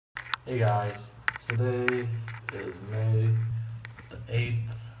Hey guys, today is May the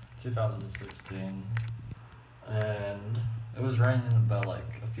 8th, 2016, and it was raining about like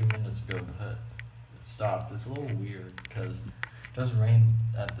a few minutes ago, but it stopped. It's a little weird because it doesn't rain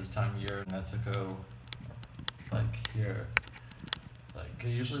at this time of year in Mexico, like here. Like it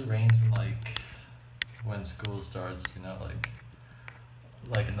usually rains in like when school starts, you know,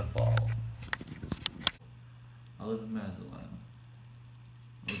 like in the fall. I live in Mazatlan,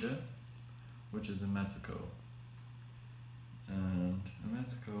 okay? Which is in Mexico. And in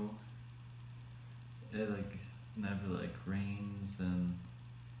Mexico, it like never like rains and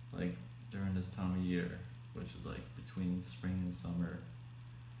like during this time of year, which is like between spring and summer,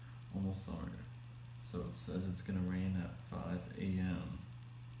 almost summer. So it says it's gonna rain at 5 a.m.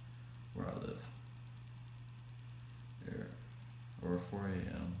 where I live. Here, or 4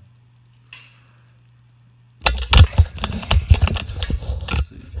 a.m. Let's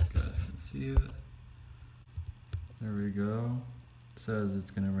see if you guys can see it. There we go. It says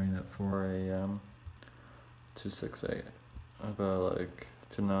it's gonna rain at 4 a.m. to 6 a.m. About like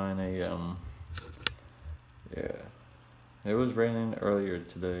to 9 a.m. Yeah. It was raining earlier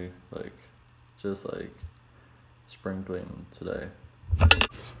today, like just like sprinkling today.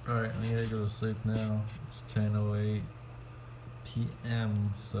 Alright, I need to go to sleep now. It's 10:08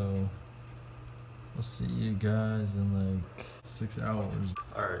 p.m. so I'll see you guys in like 6 hours.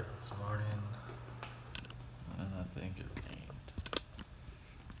 Alright, it's morning and I think it rained.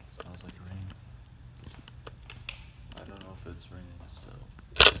 Sounds like rain. I don't know if it's raining still.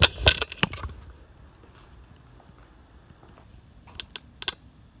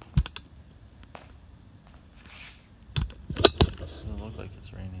 Doesn't look like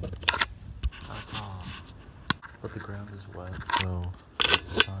it's raining at all. But the ground is wet, so it's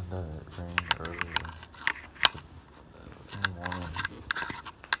a sign that it rained earlier in the morning.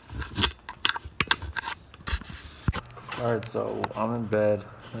 Alright, so I'm in bed.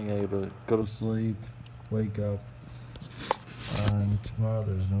 I'm able to go to sleep, wake up. And tomorrow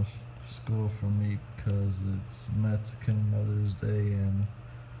there's no school for me because it's Mexican Mother's Day and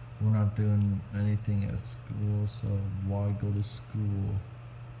we're not doing anything at school, so why go to school?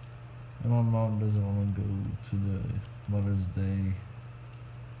 And my mom doesn't want to go to the Mother's Day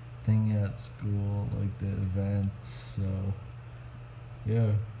thing at school, like the event, so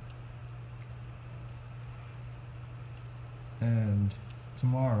yeah. And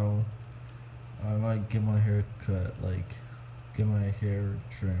tomorrow I might get my hair cut, like get my hair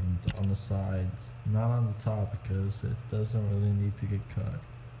trimmed on the sides, not on the top because it doesn't really need to get cut.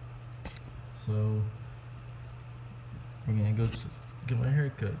 So we're gonna go get my hair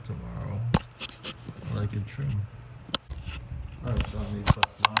cut tomorrow, like a trim. Alright, so I made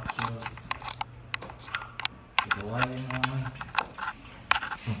bust nachos with the lighting on.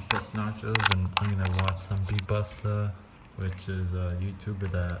 Bust nachos, and I'm gonna watch some Busta, which is a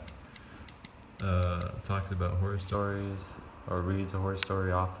YouTuber that talks about horror stories or reads a horror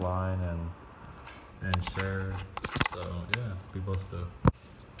story offline and shares. So yeah, Busta.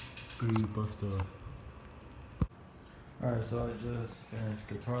 Alright, so I just finished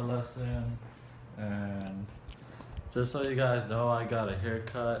guitar lesson, and just so you guys know, I got a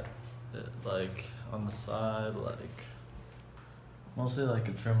haircut, like on the side, like mostly like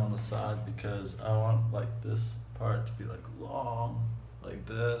a trim on the side because I want like this part to be like long, like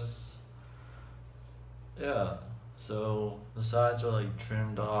this. Yeah, so the sides are like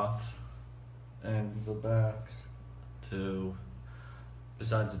trimmed off and the backs to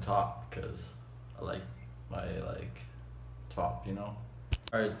besides the top because I like my like top, you know.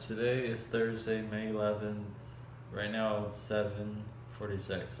 Alright, today is Thursday, May 11th. Right now it's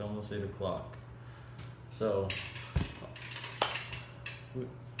 7:46, almost 8 o'clock. So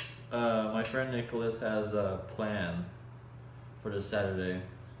my friend Nicholas has a plan for this Saturday,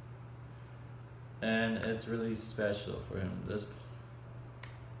 and it's really special for him.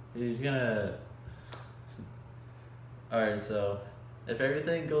 He's gonna alright, so if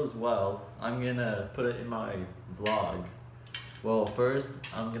everything goes well, I'm gonna put it in my vlog. Well, first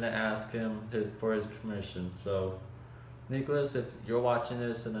I'm gonna ask him for his permission. So Nicholas, if you're watching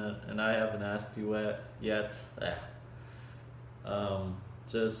this and I haven't asked you yet,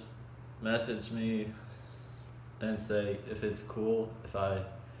 just message me and say if it's cool if I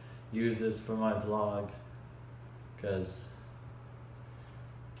use this for my vlog, because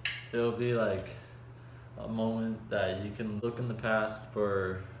it'll be like a moment that you can look in the past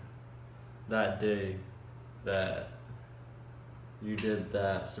for that day that you did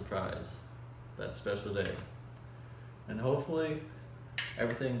that surprise, that special day. And hopefully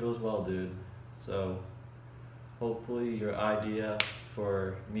everything goes well, dude. So hopefully your idea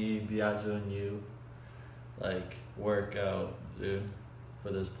for me, Biagio, and you, like, work out, dude,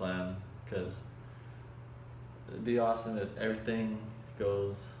 for this plan, because it'd be awesome if everything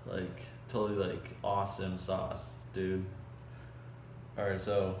goes, like, totally, like, awesome sauce, dude. Alright,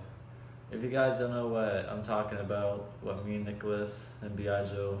 so, if you guys don't know what I'm talking about, what me, Nicholas, and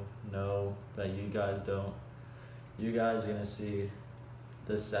Biagio know that you guys don't, you guys are gonna see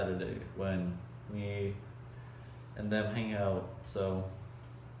this Saturday when me and them hang out. So,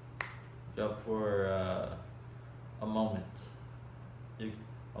 up for a moment.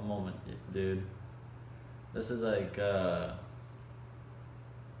 A moment, dude. This is like a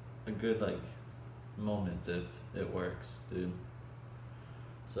good like moment if it works, dude.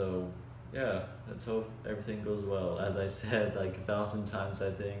 So yeah, let's hope everything goes well. As I said like 1,000 times,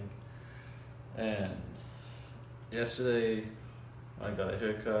 I think. And yesterday I got a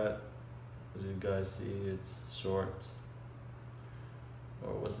haircut. As you guys see, it's short.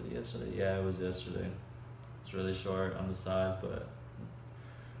 Or was it yesterday? Yeah, it was yesterday. It's really short on the sides, but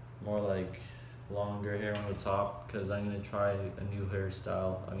more like longer hair on the top, because I'm gonna try a new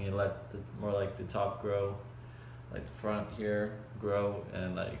hairstyle. I'm gonna let more like the top grow, like the front here grow,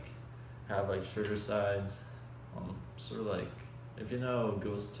 and like have like shorter sides. Sort of like, if you know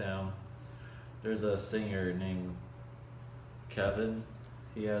Ghost Town, there's a singer named Kevin.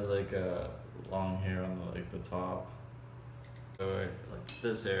 He has like a long hair on the top. So like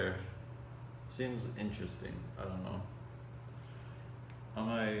this hair seems interesting. I don't know. I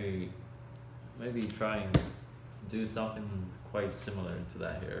might maybe try and do something quite similar to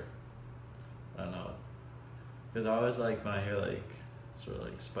that hair. I don't know, because I always like my hair like sort of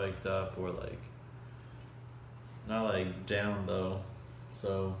like spiked up, or like not like down though.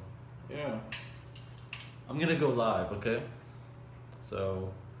 So yeah, I'm gonna go live, okay?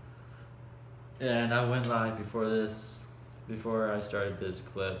 So yeah, and I went live before I started this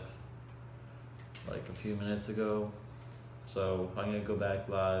clip, like a few minutes ago. So I'm gonna go back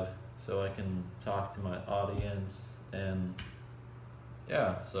live so I can talk to my audience. And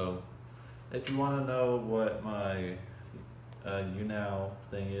yeah, so if you want to know what my Younow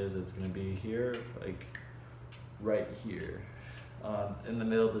thing is, it's gonna be here, like right here, in the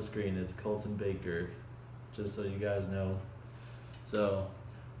middle of the screen. It's Colton Baker, just so you guys know. So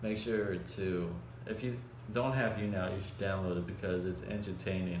make sure to, if you don't have Younow, you should download it because it's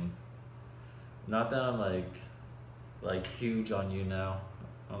entertaining. Not that I'm like huge on Younow.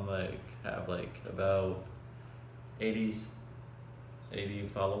 I'm like have like about 80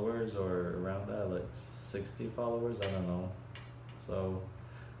 followers, or around that, like 60 followers, I don't know. So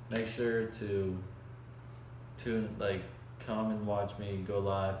make sure to come and watch me go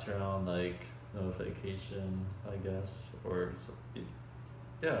live, turn on like notification, I guess, or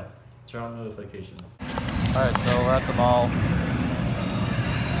yeah, turn on notification. Alright, so we're at the mall.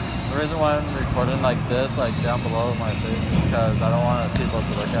 The reason why I'm recording like this, like down below my face, is because I don't want people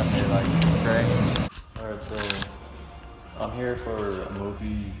to look at me like strange. Alright, so I'm here for a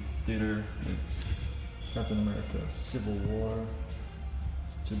movie theater. It's Captain America Civil War.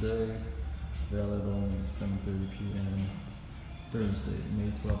 It's today, available at 7:30 p.m. Thursday,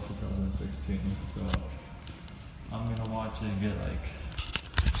 May 12, 2016. So I'm gonna watch it and get like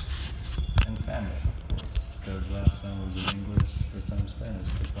in Spanish, of course, because last time was in English, this time Spanish,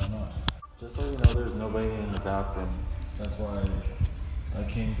 because why not? Just so you know, there's nobody in the bathroom. That's why I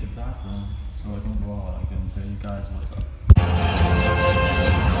came to the bathroom, so I can go out. I can tell you guys what's up.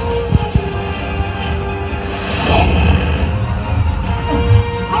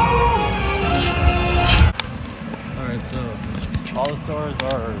 Alright, so all the stores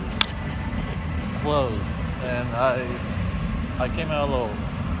are closed, and I came out a little,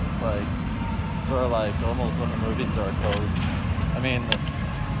 like, sort of like almost when the movies are closed. I mean,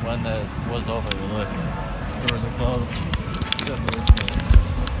 when it was over, look, stores are closed, except for this place.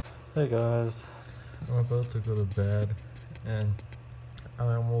 Hey guys, I'm about to go to bed, and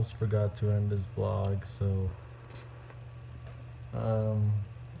I almost forgot to end this vlog, so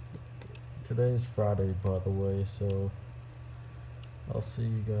today's Friday, by the way, so I'll see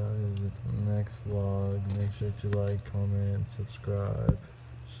you guys at the next vlog. Make sure to like, comment, subscribe,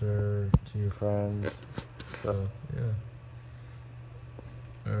 share to your friends. So yeah,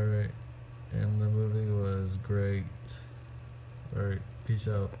 alright, and the movie was great. Alright, peace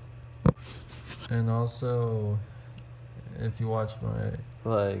out. And also, if you watch my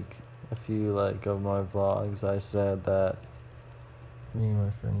a few of my vlogs, I said that me and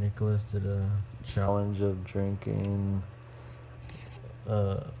my friend Nicholas did a challenge of drinking,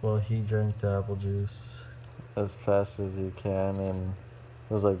 well, he drank the apple juice as fast as he can, and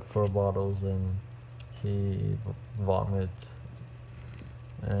it was like 4 bottles, and he vomited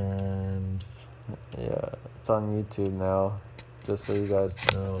It's on YouTube now, just so you guys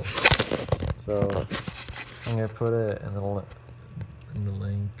know. So I'm gonna put it in the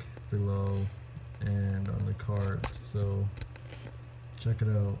link below and on the card. So check it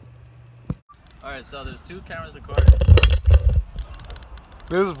out. Alright, so there's 2 cameras recording.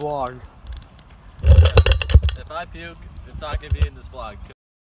 This vlog. If I puke, it's not gonna be in this vlog.